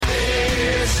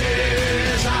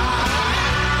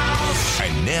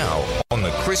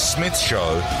Chris Smith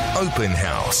Show Open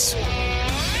House.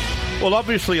 Well,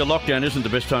 obviously a lockdown isn't the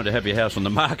best time to have your house on the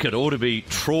market or to be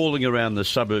trawling around the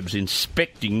suburbs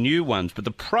inspecting new ones. But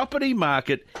the property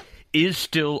market is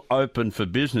still open for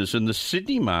business, and the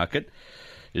Sydney market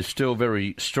is still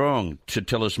very strong. To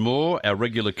tell us more, our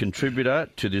regular contributor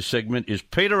to this segment is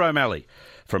Peter O'Malley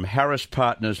from Harris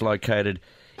Partners, located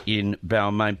in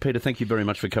Balmain. Peter, thank you very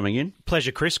much for coming in.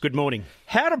 Pleasure, Chris. Good morning.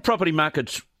 How do property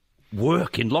markets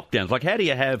work in lockdowns? Like, how do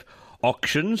you have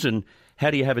auctions and how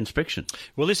do you have inspections?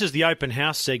 Well, this is the open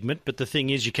house segment, but the thing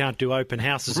is you can't do open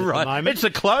houses at the moment. It's a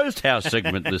closed house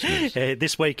segment, listeners.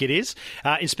 This week it is.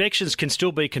 Inspections can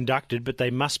still be conducted, but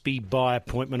they must be by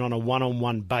appointment on a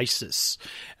one-on-one basis.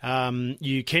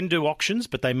 You can do auctions,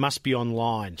 but they must be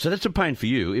online. So that's a pain for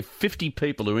you. If 50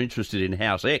 people are interested in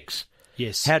House X,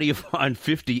 yes, how do you find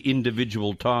 50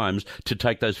 individual times to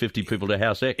take those 50 people to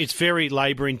House X? It's very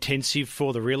labour intensive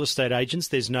for the real estate agents,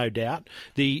 there's no doubt.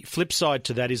 The flip side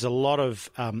to that is a lot of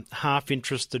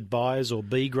half-interested buyers or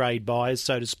B-grade buyers,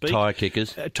 so to speak. Tyre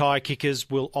kickers. Tyre kickers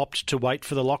will opt to wait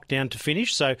for the lockdown to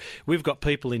finish. So we've got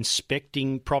people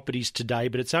inspecting properties today,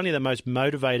 but it's only the most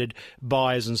motivated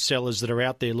buyers and sellers that are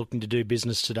out there looking to do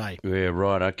business today. Yeah,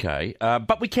 right, okay.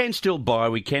 But we can still buy,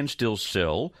 we can still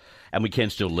sell, and we can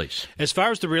still lease. As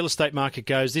far as the real estate market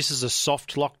goes, this is a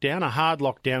soft lockdown, a hard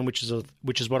lockdown,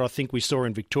 which is what I think we saw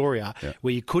in Victoria,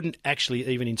 where you couldn't actually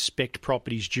even inspect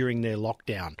properties during their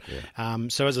lockdown. Yeah.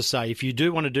 So as I say, if you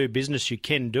do want to do business, you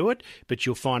can do it, but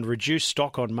you'll find reduced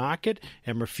stock on market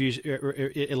and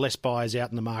less buyers out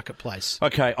in the marketplace.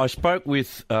 Okay, I spoke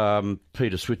with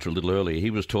Peter Switzer a little earlier.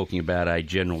 He was talking about a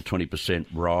general 20%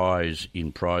 rise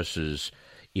in prices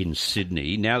in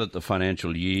Sydney. Now that the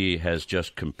financial year has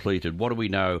just completed, what do we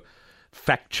know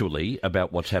factually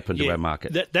about what's happened to our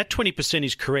market? That 20%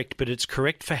 is correct, but it's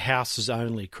correct for houses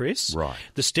only, Chris. Right.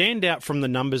 The standout from the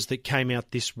numbers that came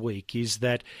out this week is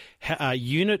that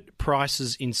unit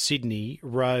prices in Sydney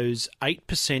rose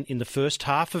 8% in the first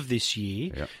half of this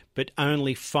year, but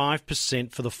only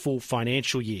 5% for the full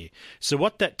financial year. So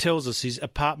what that tells us is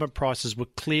apartment prices were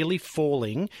clearly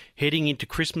falling heading into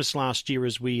Christmas last year,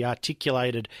 as we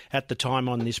articulated at the time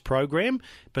on this program,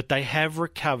 but they have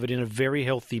recovered in a very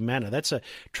healthy manner. That's a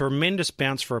tremendous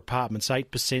bounce for apartments,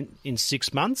 8% in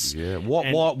 6 months. Yeah.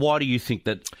 Why do you think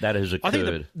that has occurred? I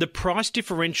think the price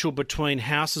differential between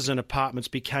houses and apartments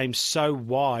became so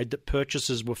wide that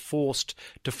purchasers were forced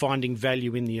to finding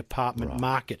value in the apartment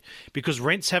market because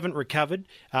rents haven't recovered,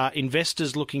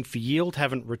 investors looking for yield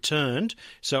haven't returned,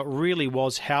 so it really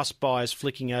was house buyers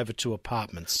flicking over to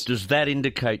apartments. Does that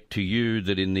indicate to you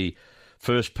that in the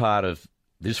first part of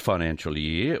this financial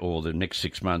year or the next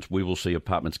 6 months we will see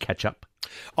apartments catch up?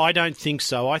 I don't think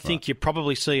so. I think you're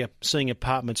probably seeing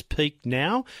apartments peak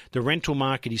now. The rental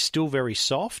market is still very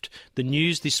soft. The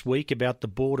news this week about the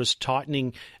borders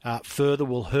tightening further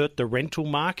will hurt the rental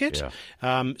market.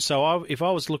 Yeah. If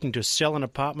I was looking to sell an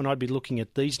apartment, I'd be looking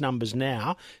at these numbers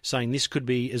now, saying this could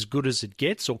be as good as it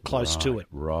gets or close to it.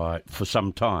 Right, for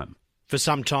some time. For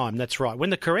some time, that's right. When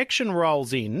the correction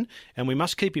rolls in, and we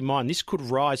must keep in mind this could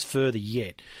rise further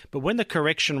yet, but when the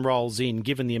correction rolls in,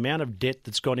 given the amount of debt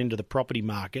that's gone into the property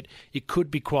market, it could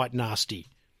be quite nasty.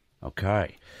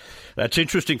 Okay. That's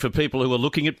interesting for people who are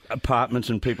looking at apartments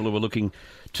and people who are looking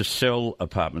to sell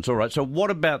apartments. All right, so what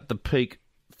about the peak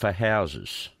for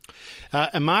houses?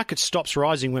 A market stops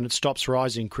rising when it stops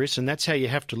rising, Chris, and that's how you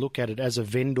have to look at it as a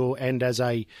vendor and as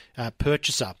a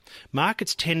purchaser.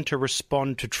 Markets tend to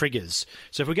respond to triggers.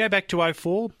 So if we go back to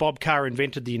 2004, Bob Carr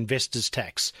invented the investor's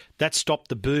tax. That stopped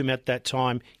the boom at that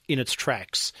time in its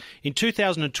tracks. In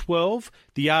 2012,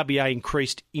 the RBA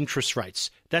increased interest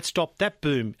rates. That stopped that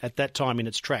boom at that time in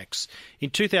its tracks. In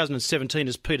 2017,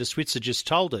 as Peter Switzer just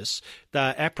told us,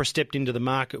 the APRA stepped into the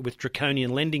market with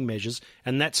draconian lending measures,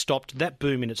 and that stopped that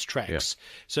boom in its tracks. Yeah.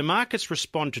 So markets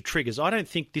respond to triggers. I don't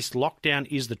think this lockdown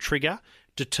is the trigger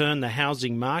to turn the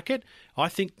housing market. I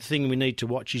think the thing we need to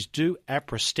watch is, do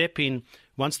APRA step in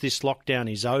once this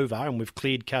lockdown is over and we've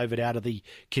cleared COVID out of the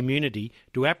community?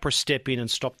 Do APRA step in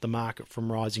and stop the market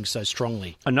from rising so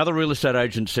strongly? Another real estate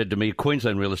agent said to me, a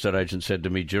Queensland real estate agent said to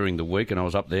me during the week, and I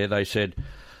was up there, they said,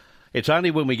 it's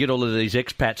only when we get all of these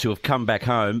expats who have come back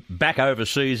home, back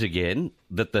overseas again,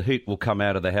 that the heat will come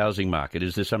out of the housing market.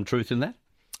 Is there some truth in that?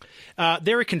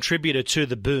 They're a contributor to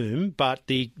the boom, but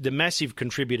the massive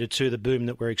contributor to the boom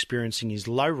that we're experiencing is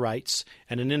low rates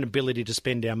and an inability to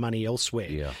spend our money elsewhere.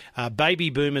 Yeah. Baby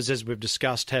boomers, as we've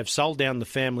discussed, have sold down the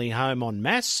family home en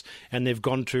masse, and they've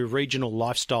gone to regional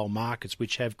lifestyle markets,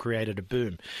 which have created a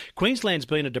boom. Queensland's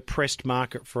been a depressed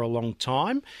market for a long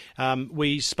time.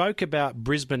 We spoke about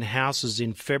Brisbane houses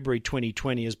in February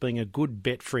 2020 as being a good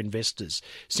bet for investors.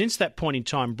 Since that point in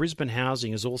time, Brisbane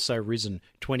housing has also risen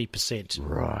 20%.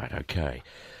 Right, okay.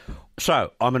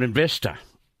 So, I'm an investor.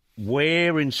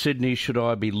 Where in Sydney should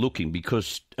I be looking?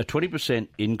 Because a 20%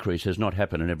 increase has not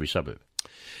happened in every suburb.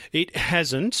 It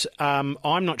hasn't. I'm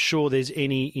not sure there's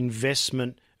any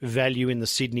investment value in the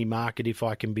Sydney market, if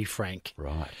I can be frank.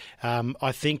 Right.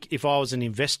 I think if I was an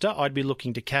investor, I'd be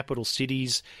looking to capital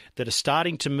cities that are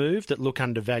starting to move that look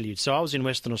undervalued. So I was in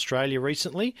Western Australia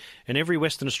recently, and every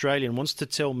Western Australian wants to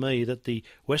tell me that the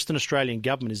Western Australian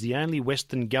government is the only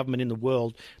Western government in the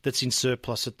world that's in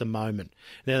surplus at the moment.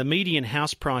 Now, the median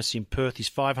house price in Perth is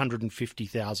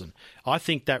 $550,000. I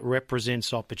think that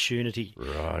represents opportunity.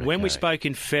 Right, When we okay. spoke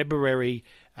in February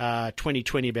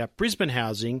 2020 about Brisbane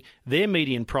housing, their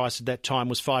median price at that time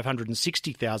was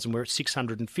 $560,000. We're at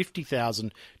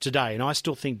 $650,000 today, and I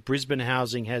still think Brisbane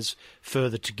housing has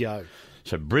further to go.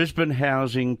 So Brisbane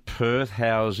housing, Perth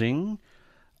housing,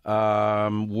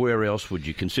 where else would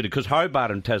you consider? Because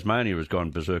Hobart and Tasmania has gone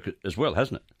berserk as well,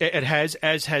 hasn't it? It has,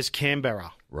 as has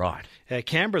Canberra. Right.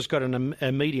 Canberra's got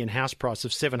a median house price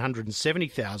of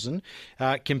 $770,000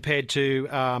 compared to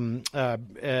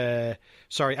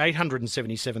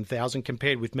 $877,000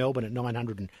 compared with Melbourne at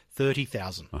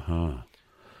 $930,000.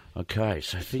 Okay,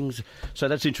 so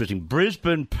that's interesting.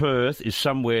 Brisbane, Perth is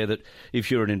somewhere that if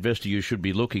you're an investor you should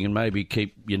be looking, and maybe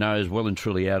keep your nose well and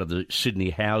truly out of the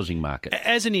Sydney housing market.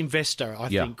 As an investor, I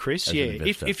think, Chris, as an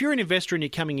investor. If you're an investor and you're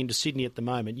coming into Sydney at the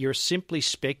moment, you're simply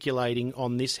speculating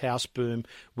on this house boom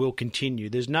will continue.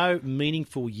 There's no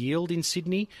meaningful yield in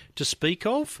Sydney to speak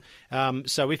of.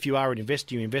 So if you are an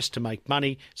investor, you invest to make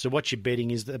money. So what you're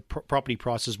betting is that property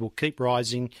prices will keep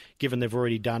rising, given they've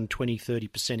already done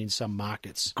 20-30% in some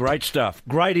markets. Great stuff.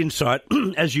 Great insight,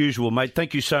 as usual, mate.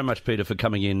 Thank you so much, Peter, for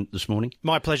coming in this morning.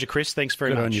 My pleasure, Chris. Thanks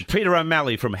very Good much. on you. Peter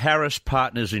O'Malley from Harris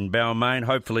Partners in Balmain.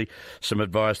 Hopefully some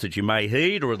advice that you may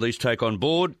heed or at least take on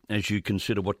board as you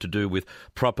consider what to do with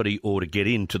property or to get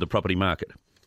into the property market.